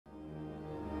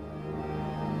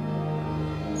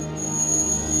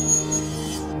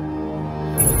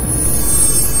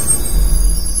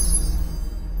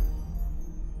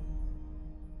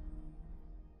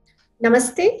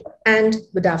Namaste and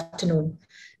good afternoon.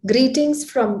 Greetings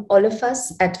from all of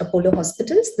us at Apollo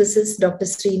Hospitals. This is Dr.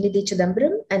 Srinidhi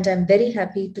Chidambaram, and I'm very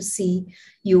happy to see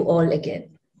you all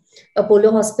again.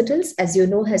 Apollo Hospitals, as you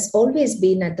know, has always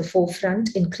been at the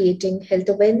forefront in creating health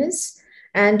awareness.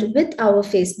 And with our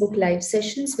Facebook Live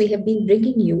sessions, we have been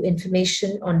bringing you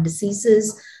information on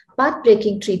diseases,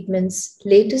 path-breaking treatments,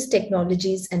 latest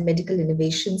technologies, and medical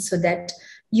innovations so that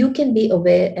you can be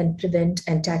aware and prevent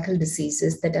and tackle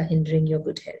diseases that are hindering your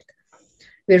good health.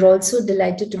 We're also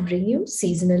delighted to bring you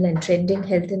seasonal and trending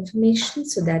health information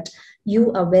so that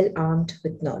you are well armed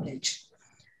with knowledge.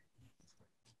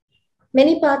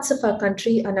 Many parts of our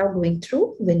country are now going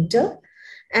through winter,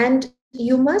 and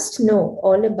you must know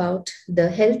all about the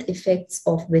health effects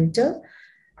of winter.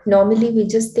 Normally, we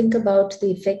just think about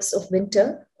the effects of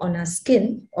winter on our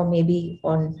skin, or maybe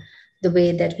on the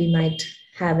way that we might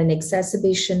have an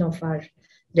exacerbation of our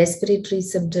respiratory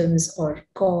symptoms or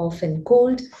cough and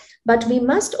cold. But we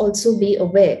must also be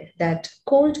aware that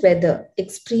cold weather,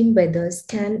 extreme weathers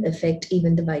can affect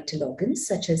even the vital organs,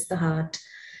 such as the heart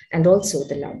and also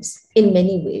the lungs in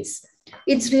many ways.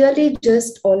 It's really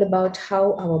just all about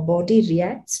how our body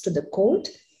reacts to the cold.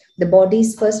 The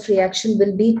body's first reaction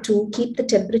will be to keep the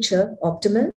temperature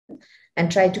optimal and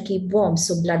try to keep warm.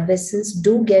 So blood vessels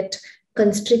do get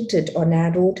constricted or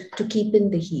narrowed to keep in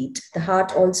the heat. The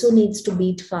heart also needs to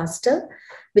beat faster,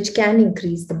 which can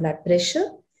increase the blood pressure.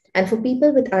 And for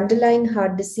people with underlying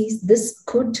heart disease, this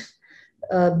could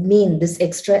mean this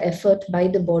extra effort by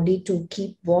the body to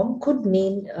keep warm could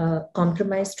mean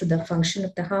compromise to the function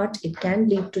of the heart. It can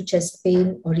lead to chest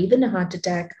pain or even a heart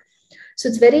attack. So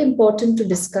it's very important to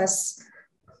discuss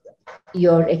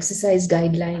your exercise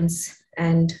guidelines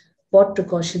and what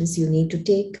precautions you need to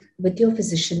take with your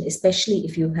physician, especially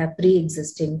if you have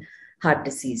pre-existing heart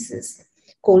diseases.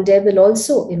 Cold air will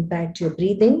also impact your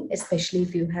breathing, especially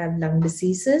if you have lung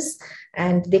diseases,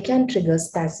 and they can trigger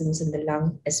spasms in the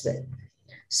lung as well.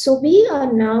 So we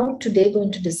are now today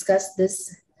going to discuss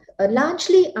this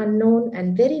largely unknown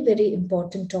and very, very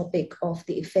important topic of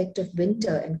the effect of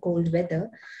winter and cold weather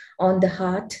on the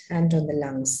heart and on the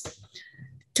lungs.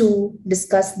 To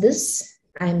discuss this,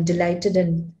 I am delighted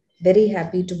and very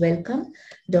happy to welcome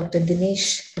Dr.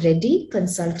 Dinesh Reddy,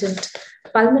 Consultant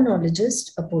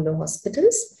Pulmonologist, Apollo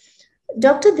Hospitals.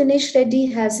 Dr. Dinesh Reddy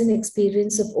has an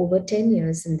experience of over 10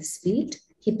 years in this field.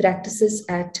 He practices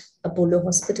at Apollo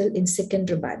Hospital in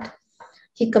Secunderabad.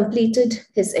 He completed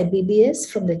his MBBS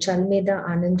from the Chalmeda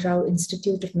Anand Rao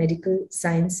Institute of Medical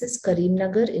Sciences,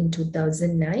 Karimnagar in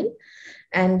 2009,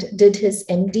 and did his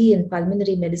MD in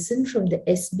Pulmonary Medicine from the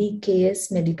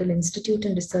SBKS Medical Institute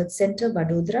and Research Center,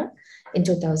 Vadodara, in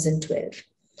 2012.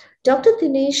 Dr.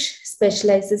 Dinesh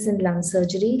specializes in lung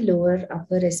surgery, lower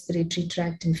upper respiratory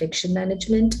tract infection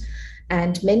management,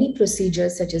 and many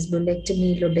procedures such as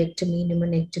bulectomy, lobectomy,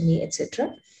 pneumonectomy,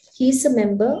 etc. He is a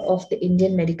member of the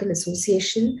Indian Medical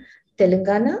Association,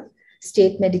 Telangana,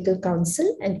 State Medical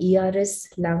Council, and ERS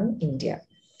Lung India.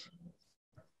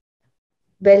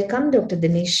 Welcome, Dr.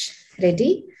 Dinesh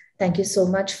Reddy. Thank you so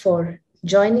much for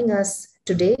joining us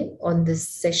today on this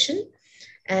session.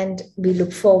 And we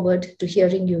look forward to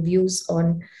hearing your views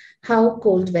on how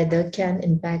cold weather can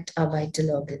impact our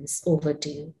vital organs. Over to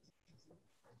you.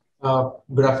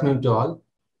 Good afternoon to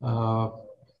all.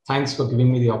 Thanks for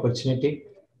giving me the opportunity.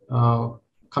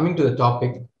 Coming to the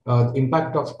topic, the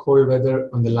impact of cold weather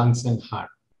on the lungs and heart.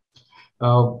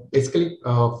 Basically,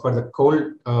 for the cold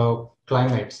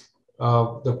climates,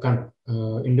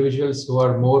 individuals who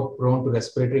are more prone to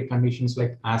respiratory conditions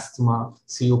like asthma,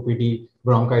 COPD,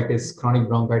 bronchitis, chronic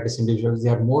bronchitis individuals, they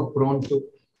are more prone to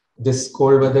this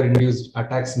cold weather induced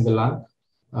attacks in the lung.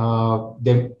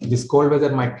 This cold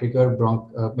weather might trigger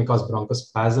may cause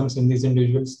bronchospasms in these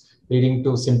individuals, leading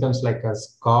to symptoms like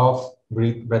as cough,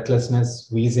 breathlessness,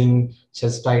 wheezing,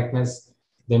 chest tightness.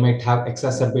 They might have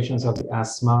exacerbations of the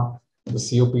asthma, the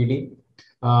COPD.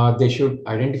 They should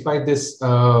identify this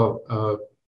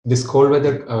this cold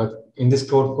weather in this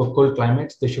cold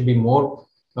climates. They should be more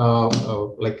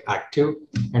like active,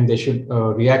 and they should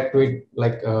react to it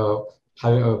like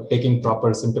taking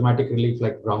proper symptomatic relief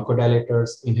like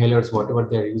bronchodilators, inhalers, whatever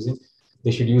they're using.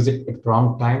 They should use it at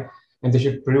prompt time, and they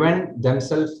should prevent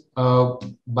themselves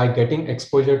by getting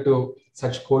exposure to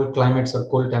such cold climates or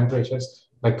cold temperatures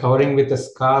by covering with a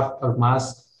scarf or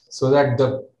mask, so that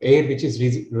the air which is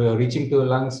reaching to the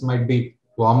lungs might be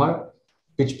warmer,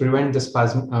 which prevent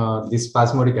the these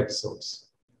spasmodic episodes.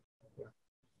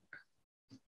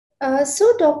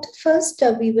 So, doctor, first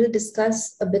we will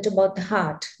discuss a bit about the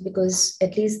heart because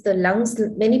at least the lungs,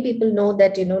 many people know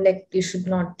that, like you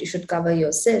should cover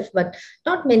yourself, but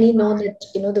not many know that,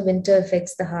 the winter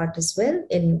affects the heart as well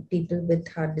in people with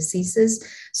heart diseases.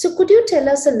 So, could you tell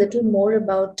us a little more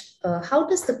about how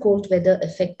does the cold weather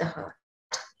affect the heart?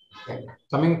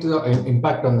 Coming to the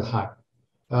impact on the heart,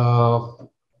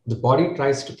 the body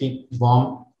tries to keep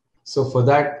warm. So for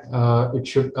that,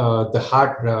 the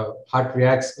heart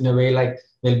reacts in a way like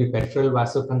there'll be peripheral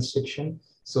vasoconstriction.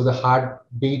 So the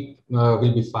heartbeat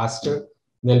will be faster.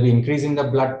 There'll be increase in the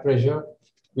blood pressure,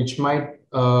 which might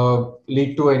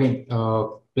lead to any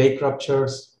plaque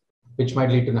ruptures, which might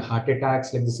lead to the heart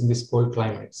attacks like this in these cold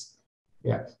climates.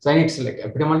 Yeah, so it's like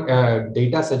epidemiological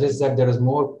data suggests that there is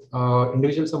more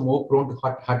individuals are more prone to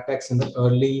heart attacks in the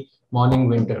early morning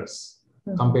winters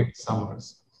compared to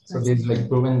summers. So there's like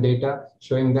proven data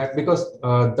showing that because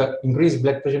the increased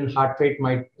blood pressure and heart rate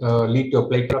might lead to a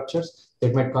plaque ruptures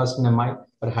that might cause an MI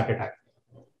or a heart attack.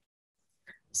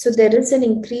 So there is an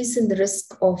increase in the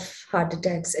risk of heart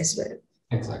attacks as well.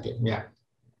 Exactly. Yeah.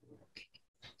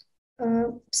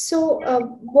 What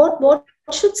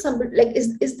should somebody like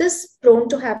is this prone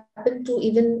to happen to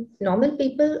even normal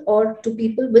people or to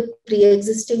people with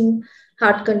pre-existing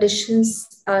heart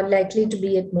conditions are likely to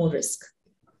be at more risk?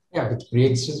 Yeah, with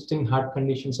pre-existing heart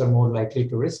conditions are more likely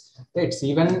to risk. It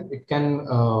can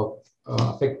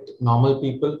affect normal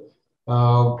people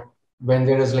when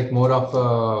there is like more of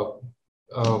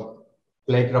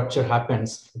plaque rupture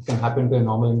happens. It can happen to a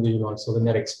normal individual also when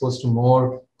they're exposed to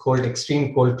more cold,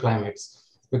 extreme cold climates,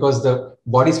 because the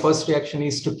body's first reaction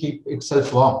is to keep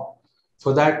itself warm.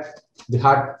 For that, the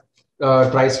heart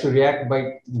tries to react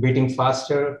by beating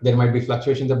faster. There might be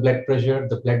fluctuation in the blood pressure,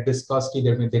 the blood viscosity.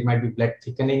 There might be blood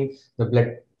thickening. The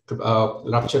blood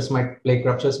plaque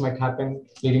ruptures might happen,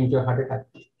 leading to a heart attack,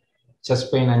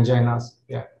 chest pain, anginas.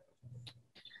 Yeah.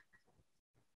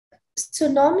 So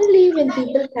normally when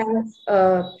people have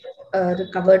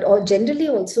recovered, or generally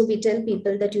also we tell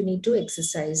people that you need to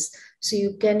exercise. So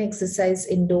you can exercise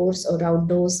indoors or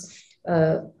outdoors.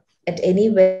 At any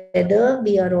weather,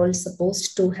 we are all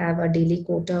supposed to have a daily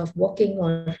quota of walking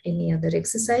or any other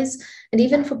exercise. And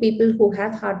even for people who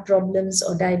have heart problems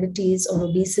or diabetes or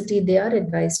obesity, they are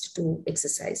advised to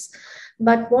exercise.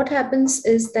 But what happens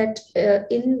is that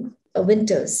in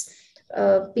winters,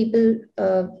 people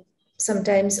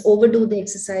sometimes overdo the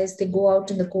exercise. They go out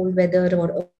in the cold weather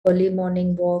or early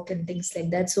morning walk and things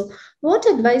like that. So what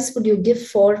advice would you give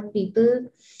for people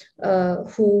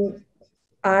who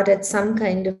are at some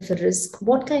kind of a risk?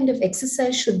 What kind of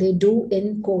exercise should they do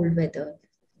in cold weather?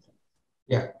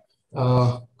 Yeah,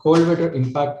 cold weather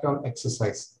impact on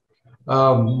exercise.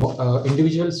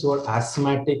 Individuals who are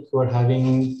asthmatic, who are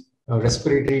having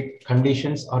respiratory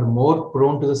conditions, are more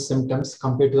prone to the symptoms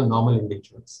compared to the normal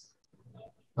individuals.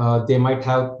 They might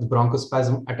have the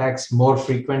bronchospasm attacks more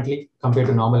frequently compared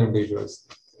to normal individuals.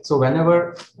 So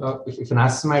whenever, if an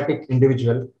asthmatic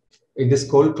individual in this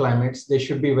cold climates, they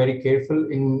should be very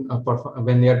careful in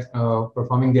when they are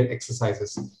performing their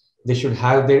exercises. They should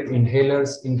have their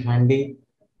inhalers in handy,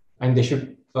 and they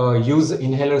should use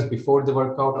inhalers before the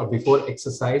workout or before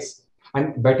exercise,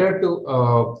 and better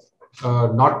to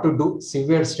not to do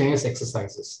severe strenuous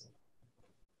exercises,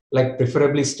 like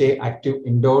preferably stay active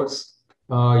indoors,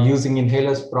 using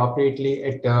inhalers appropriately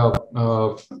at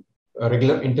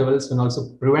regular intervals can also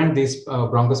prevent these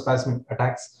bronchospasm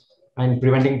attacks and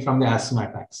preventing from the asthma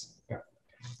attacks. Yeah.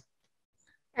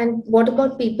 And what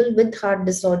about people with heart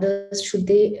disorders? Should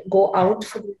they go out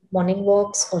for morning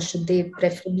walks, or should they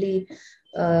preferably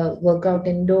work out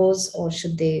indoors, or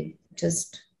should they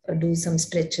just do some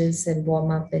stretches and warm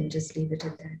up and just leave it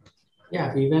at that?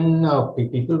 Yeah, even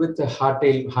people with the heart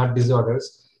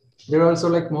disorders, they're also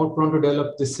like more prone to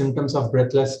develop the symptoms of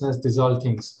breathlessness, these all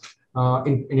things.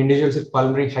 In individuals with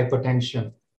pulmonary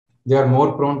hypertension, they are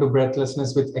more prone to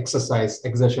breathlessness with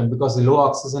exertion, because the low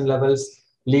oxygen levels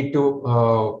lead to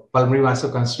pulmonary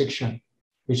vasoconstriction,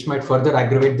 which might further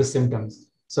aggravate the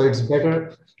symptoms. So it's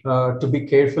better to be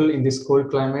careful in these cold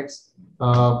climates,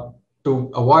 to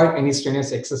avoid any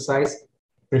strenuous exercise,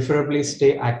 preferably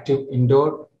stay active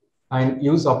indoor, and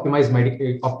use optimized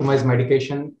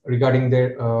medication regarding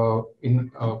their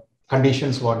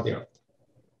conditions what they are.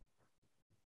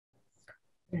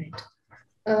 Right.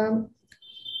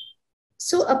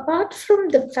 So apart from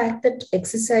the fact that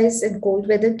exercise and cold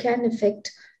weather can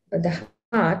affect the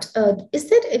heart, is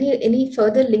there any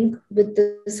further link with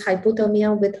this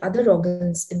hypothermia with other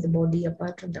organs in the body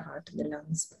apart from the heart and the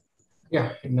lungs?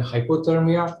 Yeah, in the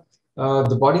hypothermia,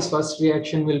 the body's first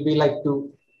reaction will be like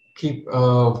to keep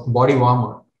body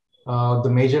warmer. The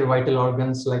major vital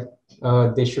organs like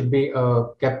they should be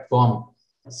kept warm.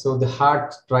 So the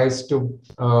heart tries to,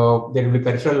 there will be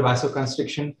peripheral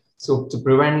vasoconstriction. So to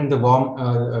prevent the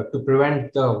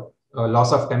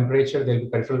loss of temperature, there will be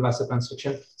peripheral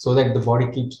vasoconstriction so that the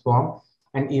body keeps warm.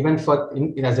 And even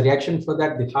as a reaction for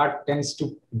that, the heart tends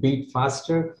to beat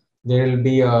faster. There will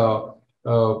be a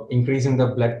increase in the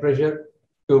blood pressure.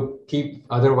 To keep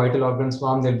other vital organs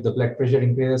warm, the blood pressure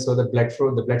increases, so the blood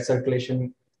flow, the blood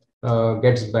circulation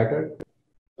gets better.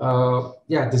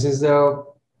 Yeah, this is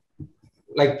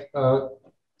like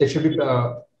they should be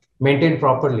maintained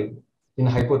properly. In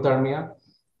hypothermia,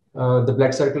 the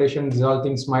blood circulation, these all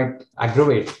things might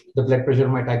aggravate, the blood pressure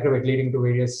might aggravate, leading to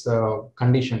various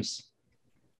conditions.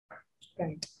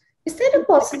 Right. Is there a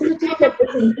possibility that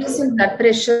this increase in blood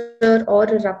pressure or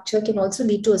a rupture can also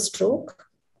lead to a stroke?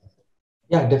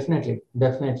 Yeah, definitely.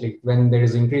 Definitely. When there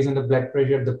is increase in the blood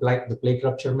pressure, the plaque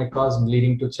rupture may cause,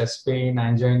 leading to chest pain,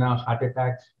 angina, heart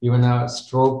attack, even a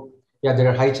stroke. Yeah, there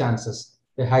are high chances.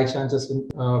 There are high chances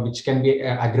which can be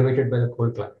aggravated by the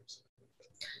cold climates.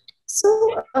 So,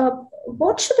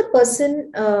 what should a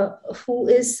person who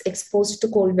is exposed to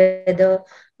cold weather,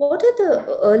 what are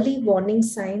the early warning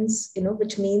signs,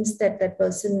 which means that that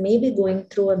person may be going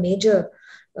through a major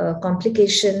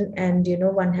complication and,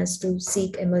 one has to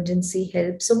seek emergency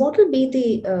help. So, what will be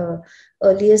the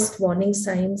earliest warning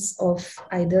signs of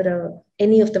either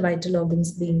any of the vital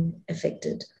organs being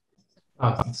affected?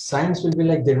 Signs will be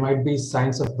like there might be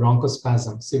signs of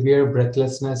bronchospasm, severe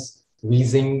breathlessness,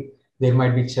 wheezing, there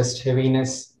might be chest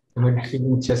heaviness, you might be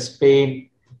feeling chest pain,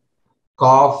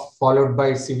 cough, followed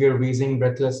by severe wheezing,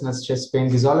 breathlessness, chest pain.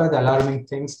 These all are the alarming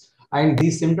things. And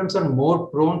these symptoms are more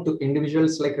prone to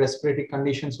individuals like respiratory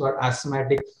conditions who are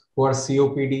asthmatic, who are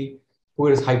COPD, who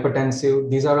is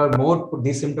hypertensive.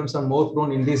 These symptoms are more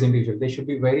prone in these individuals. They should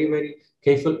be very, very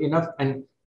careful enough and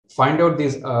find out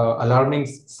these alarming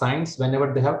signs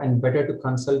whenever they have, and better to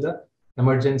consult the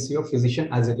emergency or physician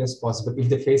as early as possible if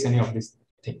they face any of these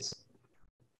things.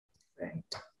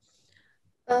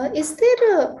 Right. Is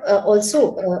there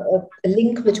also a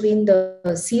link between the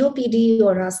COPD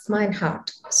or asthma and heart?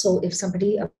 So if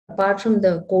somebody, apart from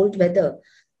the cold weather,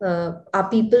 are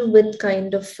people with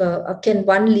kind of, can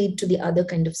one lead to the other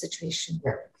kind of situation?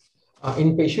 Yeah.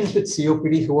 In patients with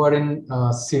COPD who are in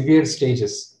severe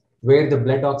stages, where the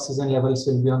blood oxygen levels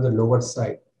will be on the lower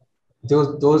side,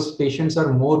 those patients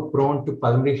are more prone to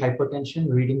pulmonary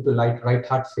hypertension, leading to right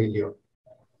heart failure.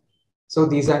 So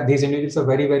these individuals are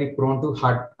very, very prone to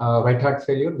right heart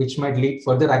failure, which might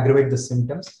further aggravate the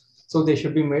symptoms. So they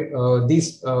should be made,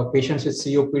 these patients with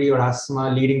COPD or asthma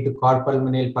leading to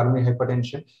carpulmonale pulmonary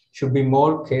hypertension should be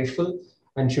more careful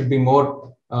and should be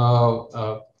more,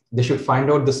 they should find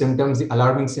out the symptoms, the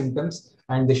alarming symptoms,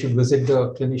 and they should visit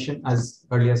the clinician as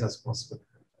early as possible.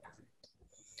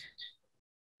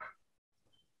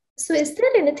 So is there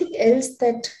anything else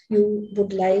that you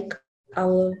would like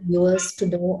our viewers to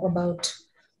know about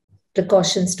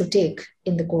precautions to take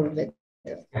in the cold weather?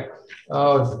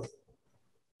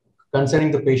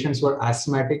 Concerning the patients who are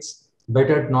asthmatics,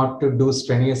 better not to do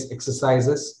strenuous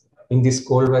exercises in these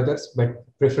cold weathers, but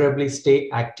preferably stay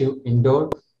active indoor.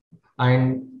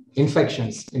 And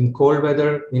infections in cold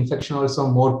weather, infection also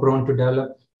more prone to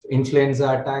develop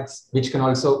influenza attacks, which can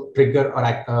also trigger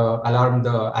or alarm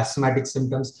the asthmatic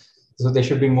symptoms. So they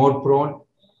should be more prone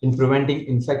in preventing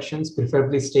infections,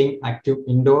 preferably staying active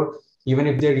indoor. Even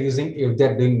if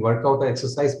they're doing workout or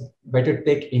exercise, better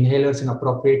take inhalers in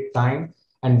appropriate time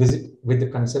and visit with the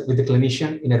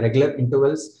clinician in a regular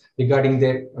intervals regarding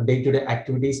their day-to-day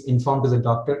activities, inform to the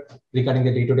doctor regarding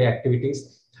the day-to-day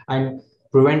activities, and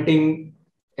preventing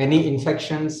any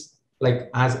infections like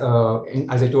as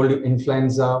I told you,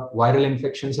 influenza, viral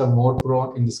infections are more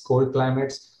prone in these cold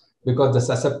climates because the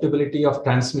susceptibility of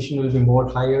transmission will be more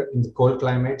higher in the cold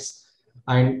climates,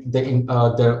 and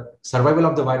the survival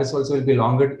of the virus also will be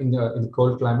longer in the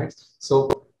cold climates. So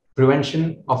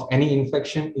prevention of any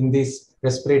infection in these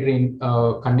respiratory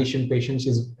condition patients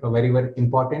is very, very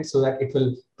important, so that it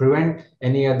will prevent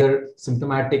any other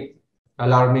symptomatic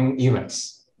alarming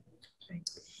events. Right.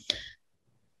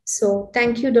 So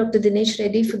thank you, Dr. Dinesh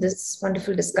Reddy, for this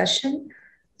wonderful discussion.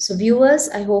 So viewers,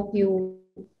 I hope you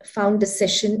found this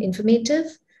session informative.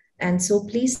 And so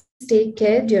please take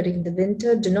care during the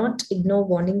winter. Do not ignore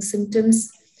warning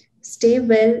symptoms. Stay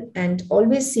well and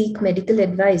always seek medical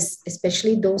advice,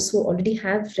 especially those who already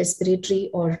have respiratory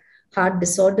or heart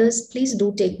disorders. Please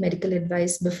do take medical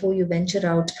advice before you venture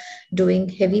out doing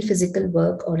heavy physical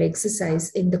work or exercise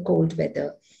in the cold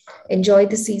weather. Enjoy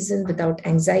the season without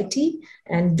anxiety,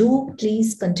 and do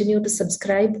please continue to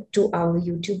subscribe to our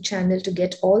YouTube channel to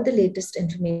get all the latest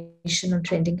information on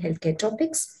trending healthcare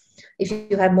topics. If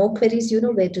you have more queries, you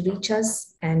know where to reach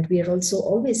us. And we are also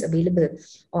always available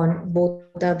on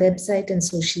both our website and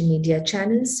social media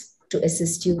channels to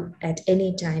assist you at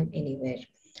any time, anywhere.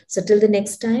 So till the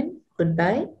next time,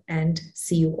 goodbye and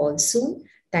see you all soon.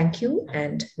 Thank you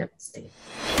and namaste.